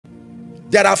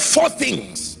There are 4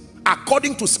 things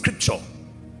according to scripture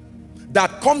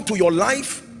that come to your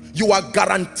life. You are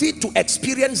guaranteed to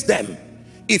experience them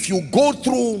if you go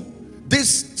through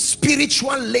this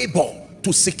spiritual labor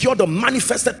to secure the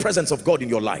manifested presence of God in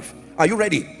your life. Are you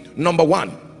ready? Number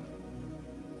 1,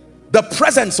 the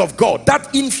presence of God,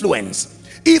 that influence,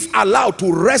 if allowed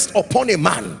to rest upon a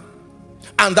man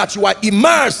and that you are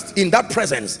immersed in that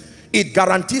presence, it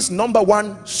guarantees, number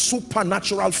 1,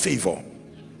 supernatural favor.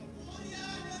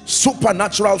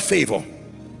 Supernatural favor.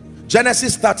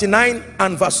 Genesis 39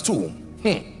 and verse 2.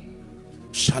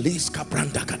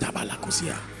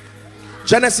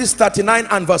 Genesis 39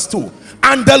 and verse 2.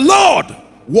 And the Lord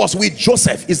was with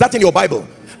Joseph. Is that in your Bible?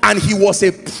 And he was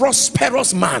a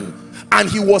prosperous man, and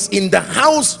he was in the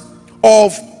house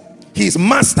of his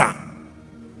master.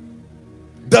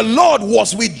 The Lord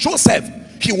was with Joseph.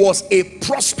 He was a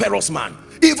prosperous man,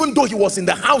 even though he was in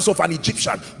the house of an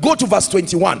Egyptian. Go to verse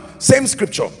 21, same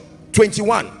scripture.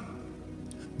 21,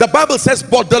 the Bible says,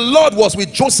 but the Lord was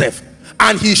with Joseph,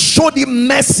 and he showed him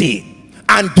mercy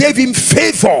and gave him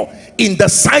favor in the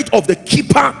sight of the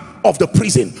keeper of the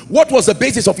prison. What was the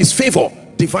basis of his favor?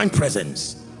 Divine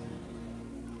presence.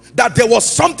 That there was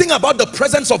something about the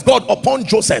presence of God upon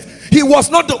Joseph. He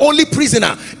was not the only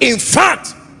prisoner. In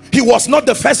fact, he was not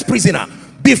the first prisoner.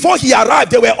 Before he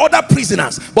arrived, there were other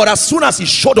prisoners, but as soon as he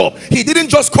showed up, he didn't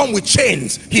just come with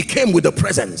chains, he came with the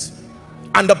presence.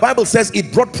 And the Bible says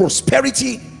it brought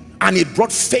prosperity and it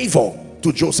brought favor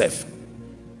to Joseph.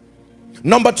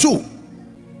 Number 2,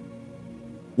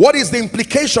 what is the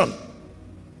implication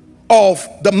of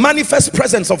the manifest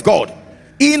presence of God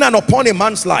in and upon a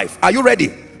man's life? Are you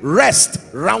ready? Rest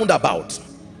roundabout.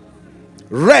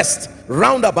 Rest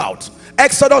roundabout.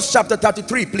 Exodus chapter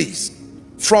 33, please,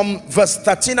 from verse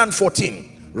 13 and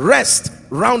 14. Rest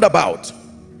roundabout.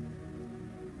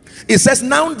 It says,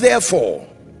 now therefore,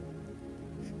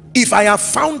 if I have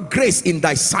found grace in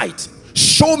thy sight,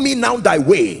 show me now thy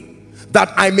way,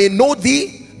 that I may know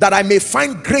thee, that I may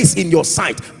find grace in your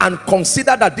sight, and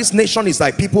consider that this nation is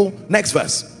thy people. Next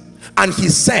verse. And he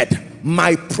said,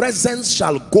 my presence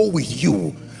shall go with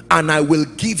you, and I will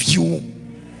give you,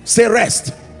 say,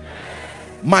 rest.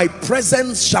 My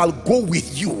presence shall go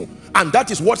with you, and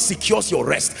that is what secures your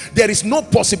rest. There is no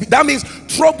possibility. That means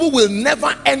trouble will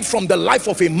never end from the life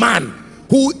of a man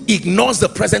who ignores the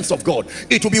presence of God.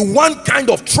 It will be one kind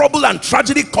of trouble and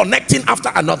tragedy connecting after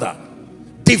another.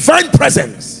 Divine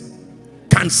presence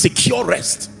can secure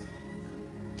rest.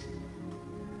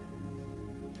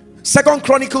 2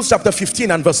 Chronicles chapter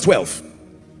 15 and verse 12.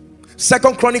 2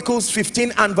 Chronicles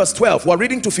 15 and verse 12. We're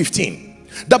reading to 15.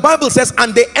 The Bible says,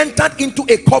 and they entered into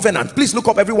a covenant. Please look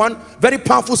up, everyone. Very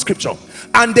powerful scripture.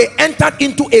 And they entered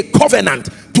into a covenant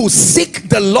to seek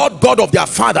the Lord God of their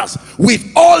fathers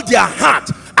with all their heart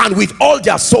and with all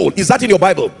their soul. Is that in your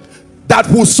Bible? That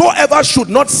whosoever should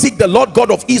not seek the Lord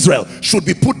God of Israel should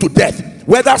be put to death,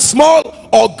 whether small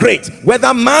or great,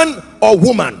 whether man or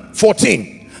woman.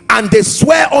 14. And they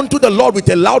swear unto the Lord with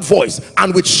a loud voice,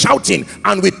 and with shouting,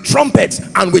 and with trumpets,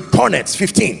 and with cornets.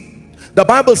 15. The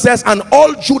Bible says, and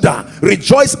all Judah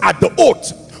rejoiced at the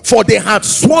oath, for they had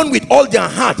sworn with all their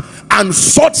heart, and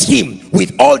sought him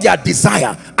with all their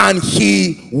desire, and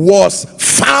he was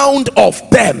found of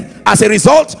them. As a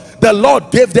result, the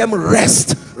Lord gave them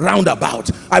rest round about.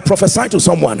 I prophesy to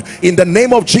someone, in the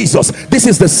name of Jesus, this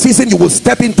is the season you will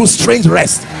step into strange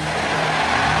rest.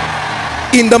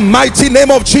 In the mighty name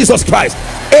of Jesus Christ.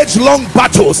 Age-long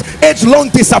battles, age-long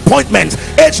disappointment,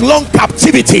 age-long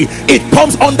captivity, it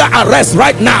comes under arrest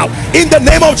right now in the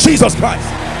name of Jesus Christ.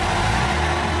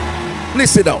 Please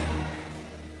sit down.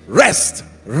 Rest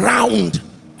round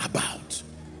about.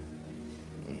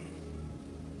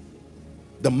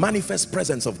 The manifest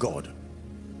presence of God,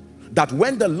 that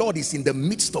when the Lord is in the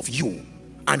midst of you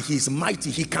and he is mighty,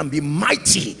 he can be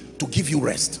mighty to give you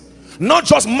rest. Not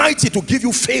just mighty to give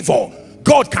you favor,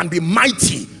 God can be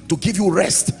mighty to give you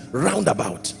rest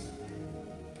roundabout.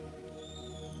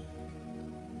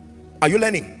 Are you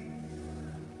learning?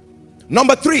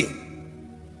 Number 3,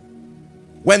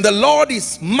 when the Lord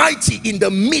is mighty in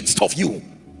the midst of you,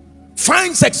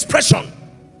 finds expression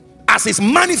as his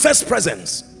manifest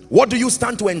presence, what do you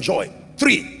stand to enjoy?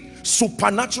 3,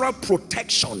 supernatural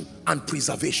protection and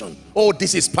preservation. Oh,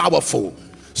 this is powerful.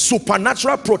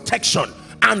 Supernatural protection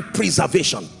and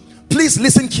preservation. Please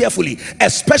listen carefully,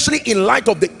 especially in light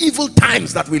of the evil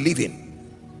times that we live in.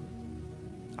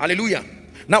 Hallelujah.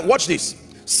 Now watch this.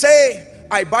 Say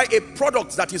I buy a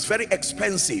product that is very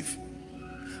expensive,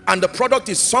 and the product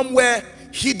is somewhere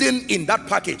hidden in that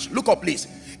package. Look up, please.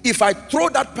 If I throw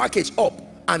that package up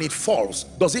and it falls,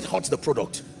 does it hurt the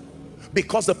product?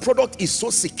 because the product is so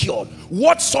secure.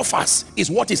 What suffers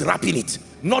is what is wrapping it,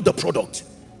 not the product.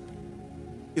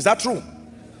 Is that true?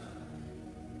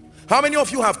 How many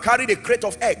of you have carried a crate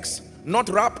of eggs, not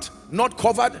wrapped, not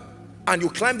covered, and you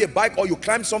climbed a bike or you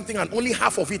climbed something and only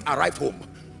half of it arrived home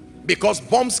because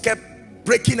bombs kept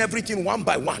breaking everything one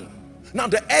by one? Now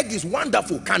the egg is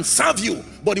wonderful, can serve you,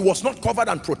 but it was not covered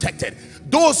and protected.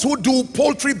 Those who do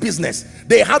poultry business,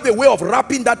 they have a way of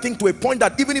wrapping that thing to a point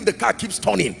that even if the car keeps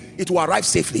turning, it will arrive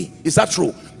safely. Is that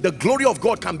true? The glory of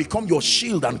God can become your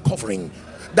shield and covering,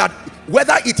 that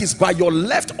whether it is by your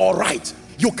left or right,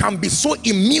 you can be so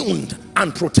immune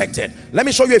and protected. Let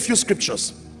me show you a few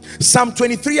scriptures. Psalm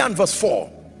 23 and verse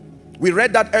 4. We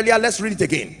read that earlier. Let's read it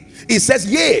again. It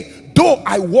says, yea, though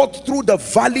I walk through the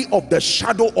valley of the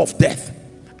shadow of death,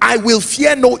 I will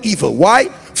fear no evil. Why?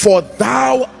 For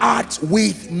thou art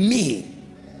with me.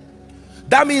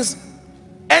 That means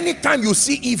anytime you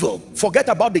see evil, forget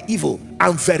about the evil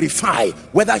and verify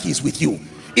whether he's with you.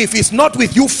 If he's not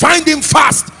with you, find him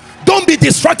fast. Don't be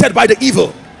distracted by the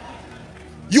evil.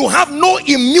 You have no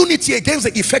immunity against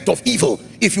the effect of evil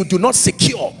if you do not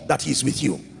secure that he is with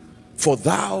you. For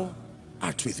thou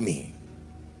art with me.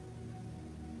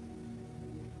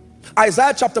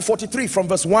 Isaiah chapter 43 from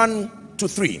verse 1 to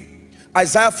 3.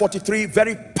 Isaiah 43,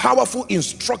 very powerful,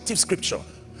 instructive scripture.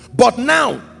 But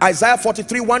now, Isaiah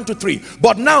 43, 1 to 3.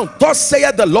 But now, thus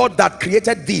saith the Lord that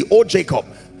created thee, O Jacob,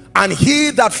 and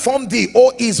he that formed thee,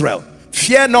 O Israel,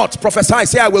 fear not. Prophesy,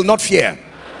 say, I will not fear.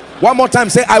 One more time,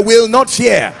 say, I will not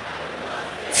fear.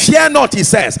 Fear not, he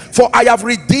says, for I have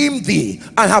redeemed thee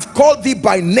and have called thee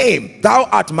by name, thou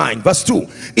art mine. Verse 2,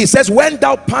 it says, when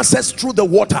thou passest through the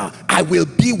water, I will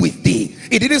be with thee.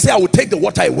 It didn't say I will take the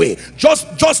water away.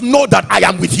 Just know that I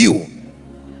am with you.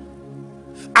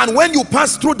 And when you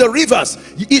pass through the rivers,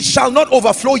 it shall not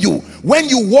overflow you. When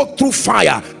you walk through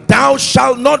fire, thou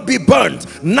shalt not be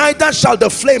burned, neither shall the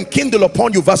flame kindle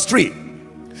upon you. Verse 3,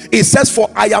 it says, for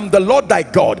I am the Lord thy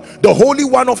God, the Holy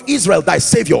One of Israel, thy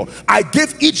Savior. I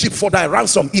gave Egypt for thy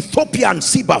ransom, Ethiopia and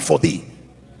Seba for thee.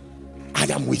 I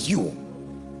am with you.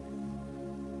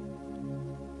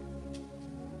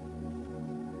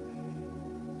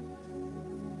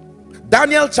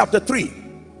 Daniel chapter 3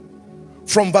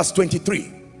 from verse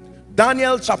 23.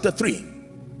 Daniel chapter 3.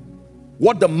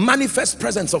 What the manifest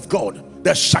presence of God,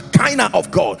 the Shekinah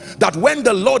of God, that when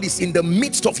the Lord is in the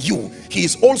midst of you, he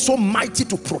is also mighty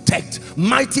to protect,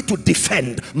 mighty to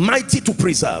defend, mighty to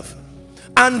preserve.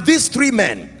 And these three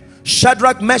men,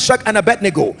 Shadrach, Meshach and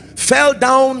Abednego, fell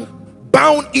down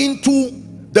bound into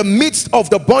the midst of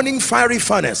the burning fiery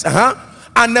furnace.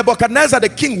 And Nebuchadnezzar the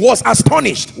king was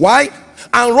astonished. Why?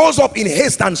 And rose up in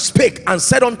haste and spake and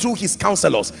said unto his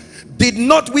counselors, did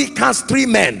not we cast three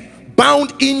men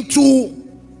bound into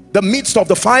the midst of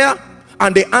the fire?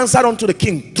 And they answered unto the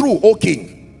king, true, O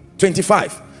king.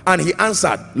 25. And he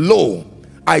answered, lo,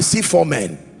 I see four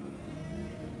men.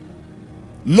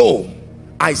 Lo,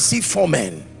 I see four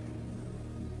men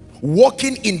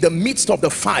walking in the midst of the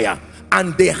fire,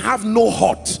 and they have no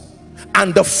hurt,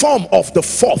 and the form of the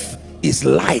fourth is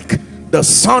like the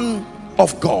Son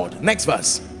of God. Next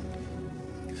verse.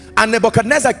 And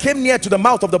Nebuchadnezzar came near to the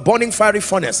mouth of the burning fiery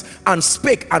furnace and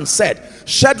spake and said,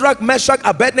 Shadrach, Meshach,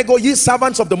 Abednego, ye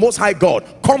servants of the Most High God,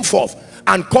 come forth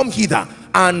and come hither.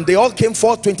 And they all came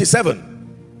forth. 27.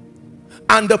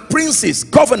 And the princes,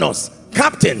 governors,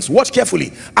 captains, watch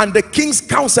carefully, and the king's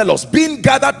counselors, being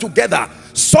gathered together,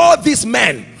 saw these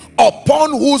men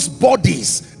upon whose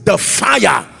bodies the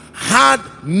fire had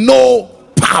no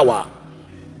power.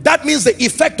 That means the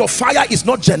effect of fire is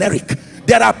not generic.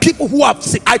 There are people who have,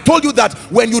 I told you that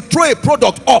when you throw a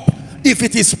product up, if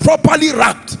it is properly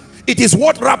wrapped, it is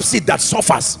what wraps it that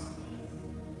suffers.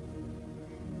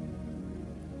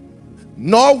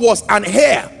 Nor was an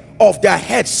hair of their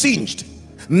head singed,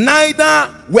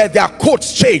 neither were their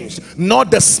coats changed, nor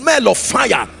the smell of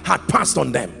fire had passed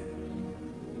on them.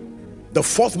 The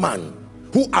fourth man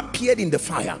who appeared in the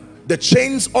fire, the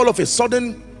chains all of a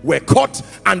sudden were cut,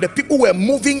 and the people were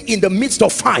moving in the midst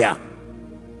of fire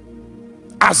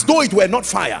as though it were not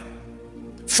fire.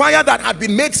 Fire that had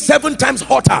been made 7 times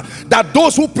hotter, that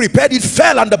those who prepared it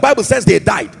fell, and the Bible says they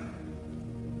died.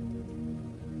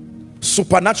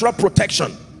 Supernatural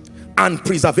protection and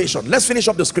preservation. Let's finish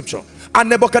up the scripture.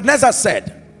 And Nebuchadnezzar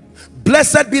said,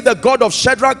 blessed be the God of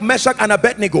Shadrach, Meshach and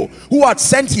Abednego, who had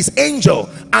sent his angel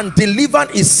and delivered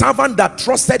his servant that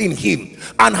trusted in him,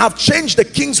 and have changed the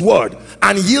king's word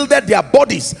and yielded their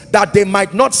bodies, that they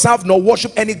might not serve nor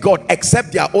worship any god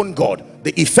except their own God.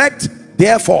 The effect,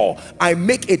 therefore, I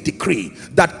make a decree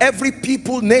that every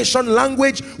people, nation,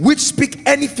 language which speak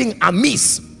anything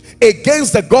amiss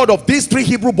against the God of these 3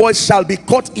 Hebrew boys shall be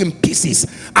cut in pieces,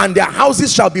 and their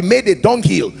houses shall be made a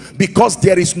dunghill, because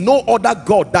there is no other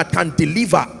God that can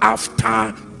deliver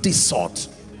after this sort.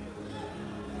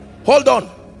 Hold on.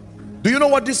 Do you know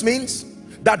what this means?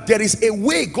 That there is a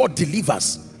way God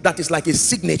delivers that is like a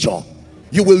signature.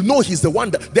 You will know he's the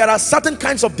one. There are certain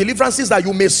kinds of deliverances that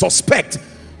you may suspect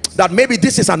that maybe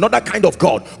this is another kind of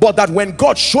God, but that when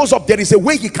God shows up, there is a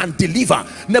way he can deliver.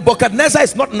 Nebuchadnezzar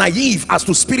is not naive as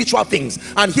to spiritual things,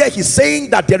 and here he's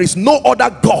saying that there is no other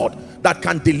God that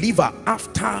can deliver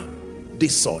after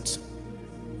this sort.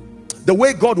 The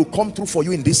way God will come through for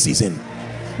you in this season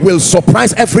will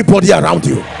surprise everybody around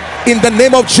you, in the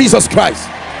name of Jesus Christ.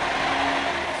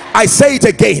 I say it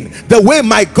again, the way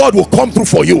my God will come through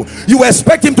for you, you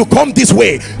expect him to come this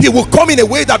way, he will come in a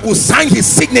way that will sign his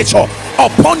signature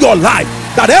upon your life,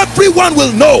 that everyone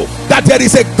will know that there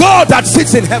is a God that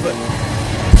sits in heaven.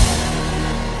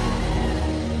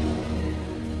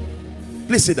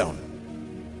 Please sit down.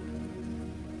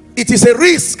 It is a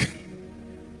risk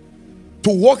to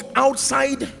walk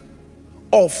outside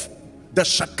of the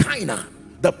Shekinah,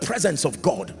 the presence of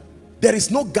God. There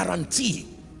is no guarantee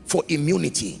for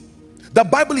immunity. The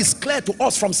Bible is clear to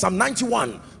us from Psalm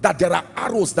 91 that there are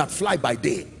arrows that fly by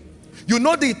day. You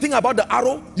know the thing about the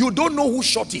arrow? You don't know who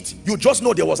shot it. You just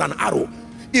know there was an arrow.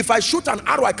 If I shoot an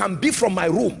arrow, I can be from my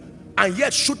room and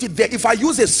yet shoot it there. If I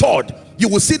use a sword, you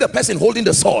will see the person holding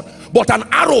the sword. But an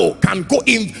arrow can go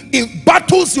in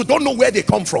battles, you don't know where they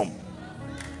come from.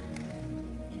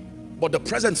 But the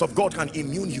presence of God can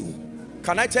immune you.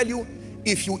 Can I tell you,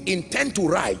 if you intend to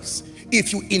rise,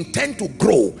 if you intend to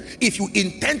grow, if you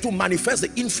intend to manifest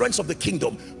the influence of the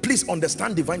kingdom, please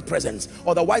understand divine presence.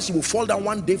 Otherwise you will fall down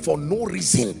one day for no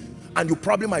reason, and you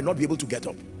probably might not be able to get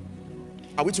up.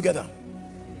 Are we together?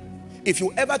 If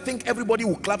you ever think everybody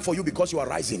will clap for you because you are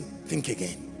rising, think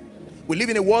again. We live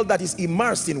in a world that is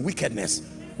immersed in wickedness,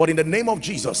 but in the name of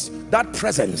Jesus, that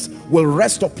presence will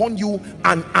rest upon you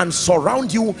and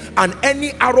surround you, and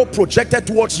any arrow projected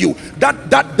towards you, that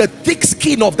the thick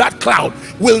skin of that cloud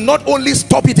will not only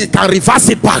stop it, it can reverse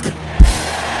it back.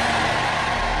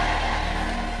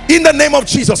 In the name of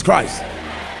Jesus Christ.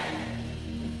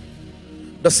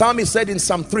 The psalmist said in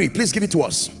Psalm 3, please give it to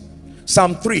us.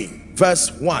 Psalm 3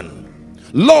 verse 1.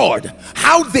 Lord,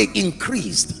 how they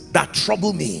increased that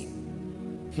trouble me.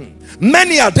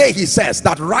 Many are they, he says,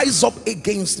 that rise up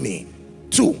against me.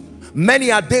 2.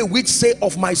 Many are they which say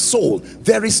of my soul,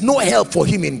 there is no help for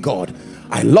him in God.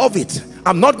 I love it.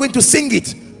 I'm not going to sing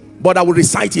it, but I will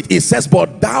recite it. It says,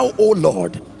 but thou, O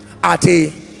Lord, art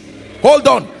a... Hold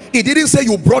on. It didn't say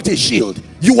you brought a shield.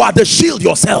 You are the shield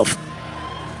yourself.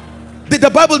 Did the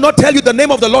Bible not tell you the name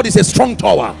of the Lord is a strong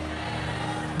tower,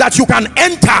 that you can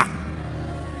enter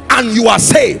and you are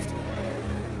saved?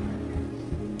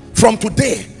 From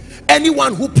today,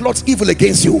 anyone who plots evil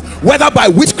against you, whether by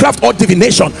witchcraft or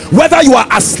divination, whether you are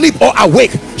asleep or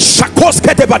awake,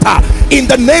 in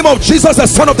the name of Jesus, the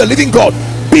Son of the living God,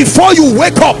 before you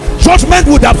wake up, judgment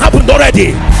would have happened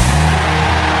already.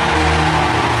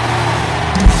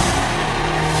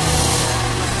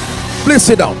 Please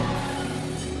sit down.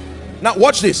 Now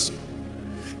watch this.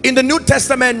 In the New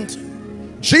Testament,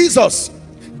 Jesus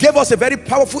gave us a very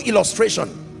powerful illustration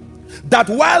that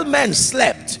while men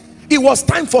slept, it was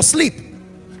time for sleep.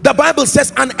 The Bible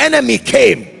says an enemy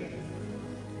came.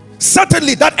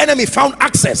 Certainly that enemy found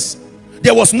access.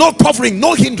 There was no covering,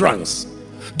 no hindrance.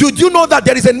 Did you know that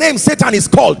there is a name Satan is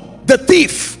called? The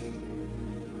thief.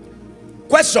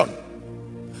 Question: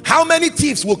 how many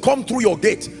thieves will come through your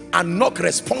gate and knock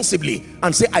responsibly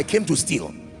and say, I came to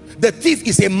steal? The thief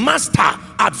is a master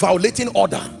at violating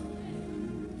order.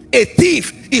 A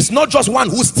thief is not just one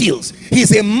who steals.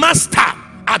 He's a master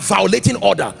at violating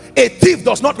order. A thief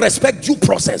does not respect due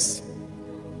process.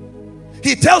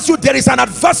 He tells you there is an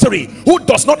adversary who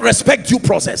does not respect due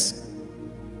process,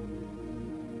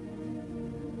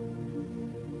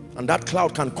 and that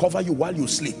cloud can cover you while you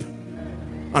sleep.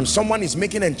 And someone is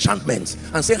making enchantments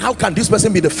and saying, how can this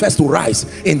person be the first to rise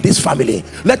in this family?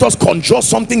 Let us conjure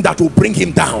something that will bring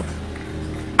him down.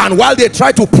 And while they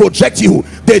try to project you,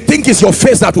 they think it's your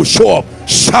face that will show up.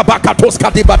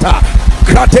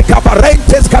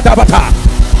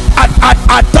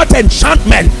 At that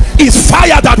enchantment is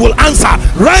fire that will answer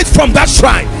right from that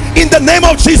shrine, in the name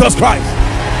of Jesus Christ.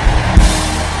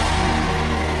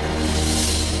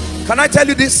 Can I tell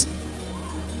you this?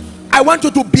 I want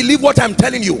you to believe what I'm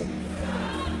telling you.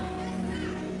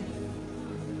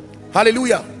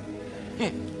 Hallelujah.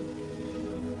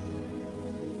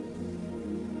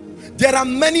 There are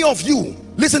many of you,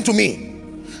 listen to me,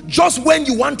 just when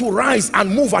you want to rise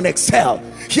and move and excel,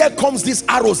 Here comes these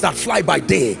arrows that fly by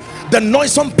day, the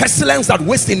noisome pestilence that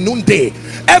wastes in noonday.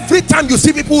 Every time you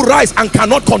see people rise and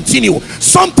cannot continue,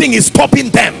 something is stopping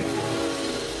them.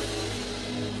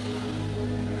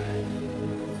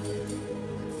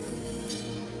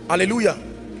 Hallelujah.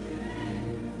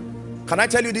 Can I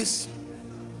tell you this?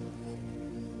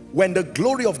 When the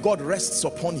glory of God rests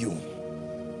upon you,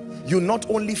 you not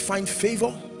only find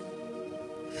favor,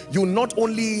 you not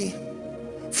only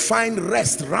find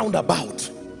rest round about,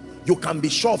 you can be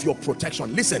sure of your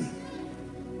protection. Listen,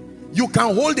 you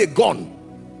can hold a gun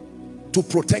to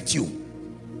protect you.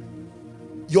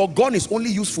 Your gun is only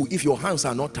useful if your hands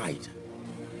are not tied.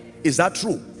 Is that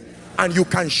true? And you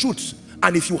can shoot,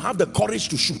 and if you have the courage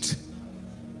to shoot.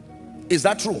 Is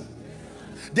that true?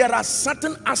 There are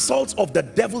certain assaults of the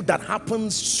devil that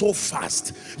happens so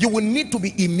fast. You will need to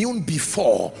be immune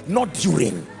before, not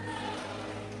during.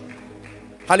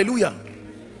 Hallelujah.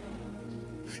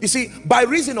 You see, by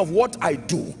reason of what I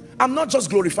do, I'm not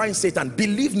just glorifying Satan.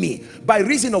 Believe me, by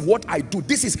reason of what I do,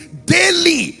 this is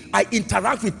daily. I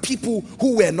interact with people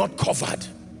who were not covered.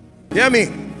 Hear me?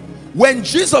 When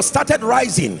Jesus started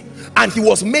rising and he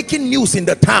was making news in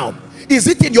the town, is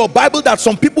it in your Bible that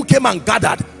some people came and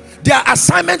gathered? Their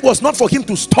assignment was not for him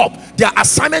to stop. Their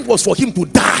assignment was for him to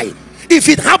die. If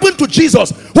it happened to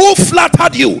Jesus, who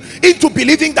flattered you into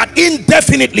believing that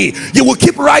indefinitely you will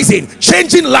keep rising,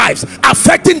 changing lives,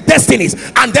 affecting destinies,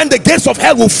 and then the gates of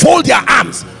hell will fold their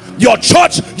arms? Your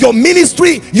church, your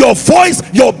ministry, your voice,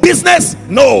 your business?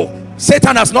 No,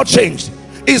 Satan has not changed.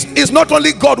 It's not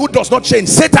only God who does not change,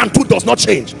 Satan too does not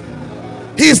change.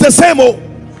 He is the same.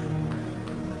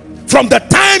 From the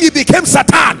time he became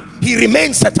Satan, he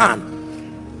remains Satan.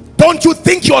 Don't you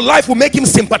think your life will make him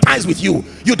sympathize with you?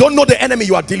 You don't know the enemy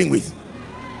you are dealing with.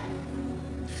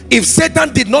 If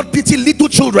Satan did not pity little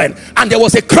children and there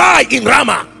was a cry in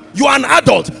Ramah, you are an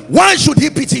adult, why should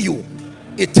he pity you?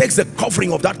 It takes the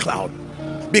covering of that cloud,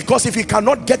 because if he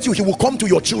cannot get you, he will come to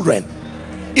your children.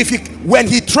 When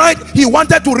he tried, he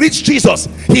wanted to reach Jesus,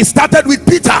 he started with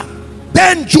Peter,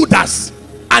 then Judas,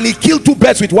 and he killed two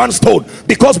birds with one stone,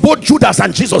 because both Judas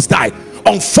and Jesus died.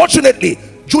 Unfortunately,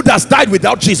 Judas died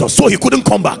without Jesus, so he couldn't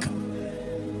come back.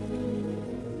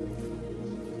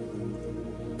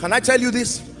 Can I tell you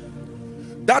this?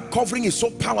 That covering is so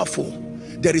powerful.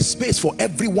 There is space for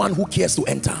everyone who cares to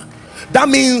enter. That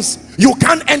means you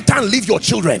can't enter and leave your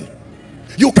children.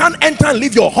 You can't enter and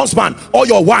leave your husband or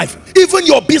your wife. Even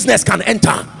your business can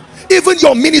enter. Even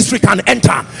your ministry can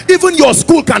enter. Even your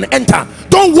school can enter.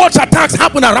 Don't watch attacks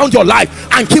happen around your life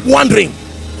and keep wondering,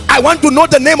 I want to know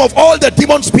the name of all the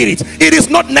demon spirits. It is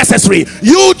not necessary.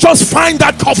 You just find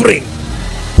that covering.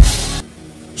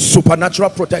 Supernatural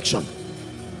protection.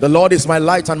 The Lord is my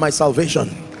light and my salvation.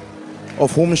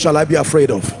 Of whom shall I be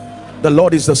afraid of? The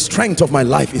Lord is the strength of my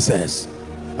life, he says.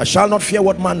 I shall not fear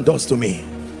what man does to me.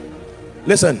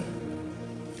 Listen,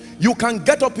 you can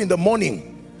get up in the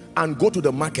morning and go to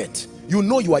the market. You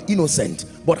know you are innocent,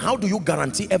 but how do you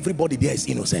guarantee everybody there is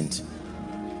innocent?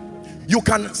 You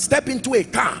can step into a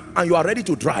car and you are ready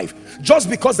to drive. Just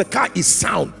because the car is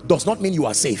sound does not mean you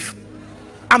are safe.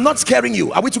 I'm not scaring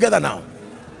you. Are we together now?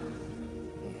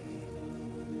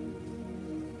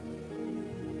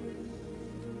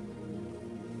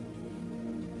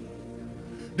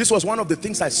 This was one of the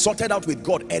things I sorted out with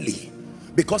God early,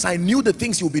 because I knew the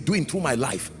things he will be doing through my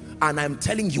life. And I'm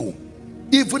telling you,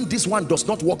 even this one does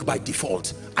not work by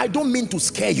default. I don't mean to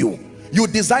scare you. You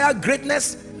desire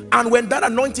greatness, and when that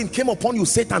anointing came upon you,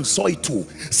 Satan saw it too.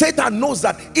 Satan knows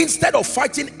that instead of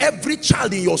fighting every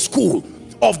child in your school,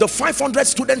 of the 500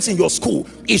 students in your school,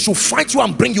 he should fight you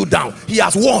and bring you down. He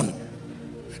has won.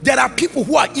 There are people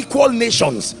who are equal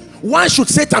nations. Why should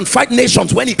Satan fight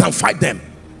nations when he can fight them?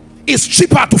 It's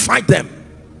cheaper to fight them.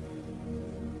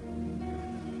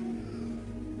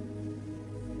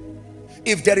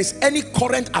 If there is any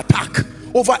current attack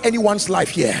over anyone's life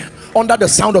here, under the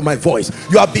sound of my voice,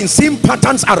 you have been seeing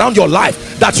patterns around your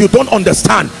life that you don't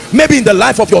understand. Maybe in the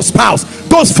life of your spouse.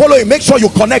 Those following, make sure you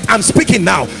connect. I'm speaking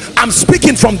now. I'm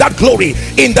speaking from that glory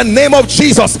in the name of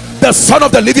Jesus, the Son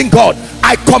of the living God.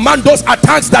 I command those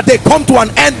attacks that they come to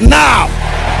an end now.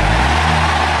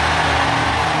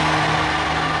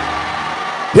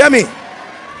 Hear me,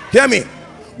 hear me.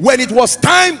 When it was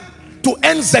time to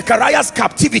end Zechariah's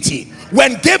captivity,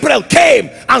 when Gabriel came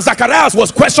and Zacharias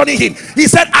was questioning him, he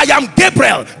said, I am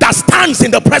Gabriel that stands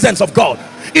in the presence of God.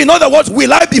 In other words,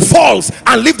 will I be false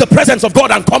and leave the presence of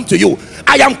God and come to you?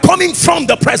 I am coming from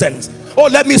the presence. Oh,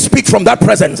 let me speak from that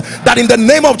presence, that in the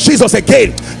name of Jesus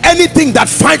again, anything that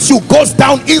fights you goes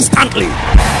down instantly.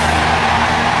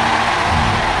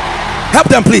 Help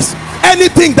them please.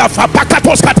 Anything that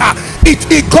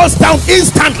it goes down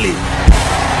instantly.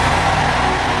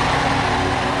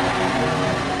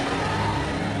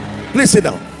 Please sit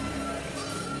down.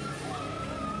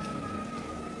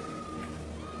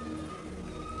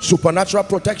 Supernatural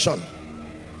protection.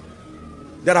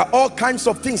 There are all kinds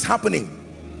of things happening.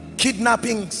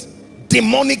 Kidnappings,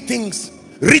 demonic things,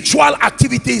 ritual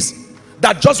activities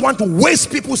that just want to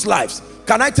waste people's lives.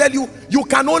 Can I tell you, you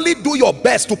can only do your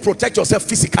best to protect yourself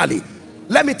physically.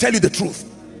 Let me tell you the truth.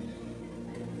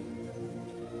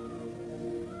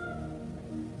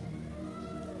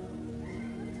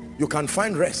 You can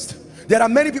find rest. There are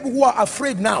many people who are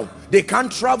afraid now. They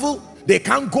can't travel, they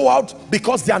can't go out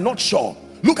because they are not sure.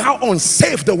 Look how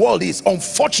unsafe the world is,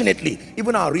 unfortunately,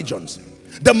 even our regions.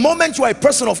 The moment you are a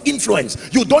person of influence,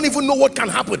 you don't even know what can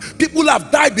happen. People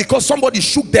have died because somebody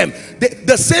shook them.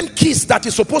 The same kiss that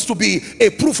is supposed to be a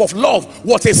proof of love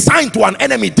was a sign to an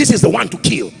enemy. This is the one to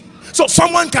kill. So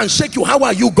someone can shake you. How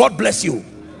are you? God bless you.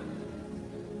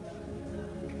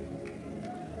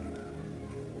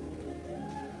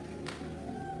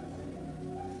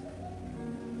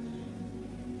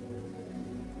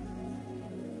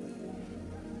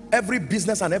 Every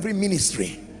business and every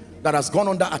ministry that has gone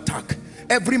under attack,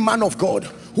 every man of God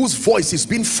whose voice is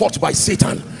being fought by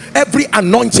Satan, every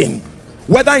anointing,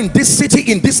 whether in this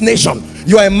city, in this nation,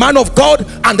 you are a man of God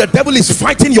and the devil is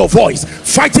fighting your voice,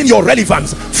 fighting your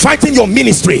relevance, fighting your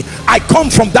ministry. I come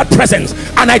from that presence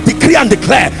and I decree and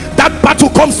declare that battle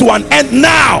comes to an end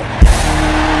now.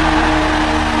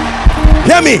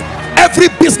 Hear me. Every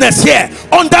business here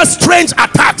under strange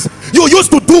attacks. You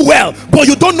used to do well, but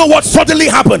you don't know what suddenly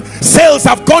happened. Sales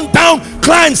have gone down,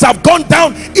 clients have gone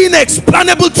down,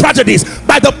 inexplainable tragedies.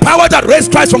 By the power that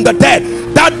raised Christ from the dead,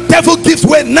 that devil gives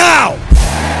way now.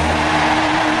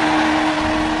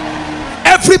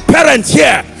 Every parent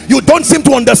here, you don't seem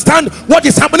to understand what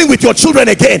is happening with your children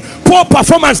again. Poor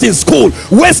performance in school,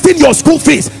 wasting your school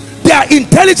fees. They are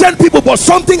intelligent people, but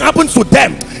something happens to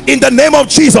them. In the name of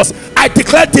Jesus, I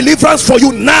declare deliverance for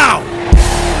you now.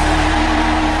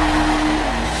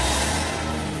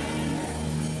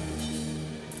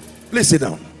 Please sit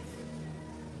down.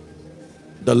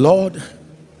 The Lord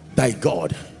thy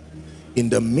God in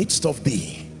the midst of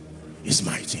thee is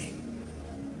mighty.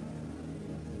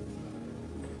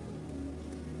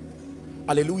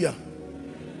 Hallelujah.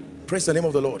 Praise the name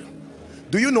of the Lord.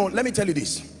 Do you know, let me tell you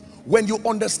this, when you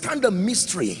understand the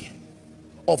mystery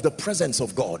of the presence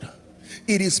of God,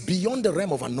 it is beyond the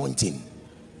realm of anointing.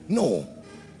 No,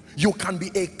 you can be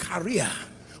a carrier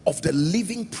of the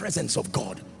living presence of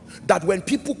God, that when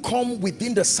people come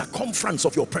within the circumference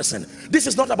of your person, this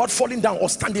is not about falling down or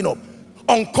standing up.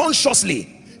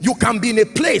 Unconsciously you can be in a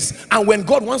place, and when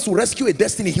God wants to rescue a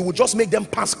destiny, he will just make them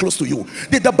pass close to you.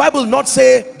 Did the Bible not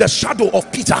say the shadow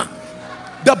of Peter?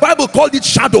 The Bible called it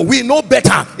shadow. We know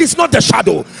better. It's not the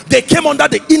shadow. They came under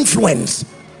the influence.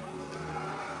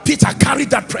 Peter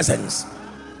carried that presence.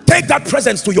 Take that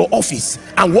presence to your office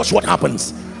and watch what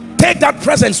happens. Take that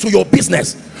presence to your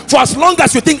business. For as long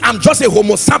as you think I'm just a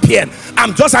homo sapien,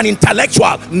 I'm just an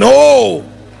intellectual, no,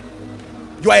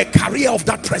 you are a carrier of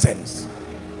that presence.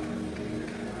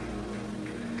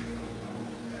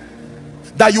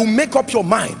 That you make up your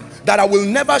mind that I will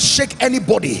never shake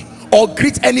anybody or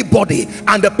greet anybody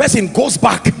and the person goes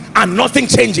back and nothing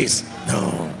changes.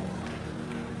 No.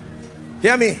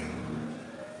 Hear me.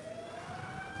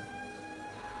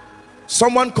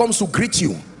 Someone comes to greet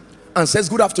you and says,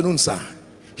 good afternoon, sir.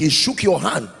 He shook your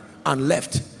hand and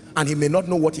left, and he may not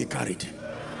know what he carried.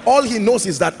 All he knows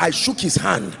is that I shook his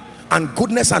hand and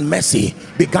goodness and mercy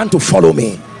began to follow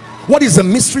me. What is the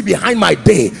mystery behind my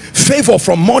day? Favor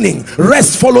from morning,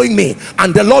 rest following me,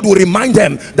 and the Lord will remind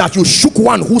them that you shook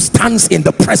one who stands in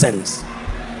the presence.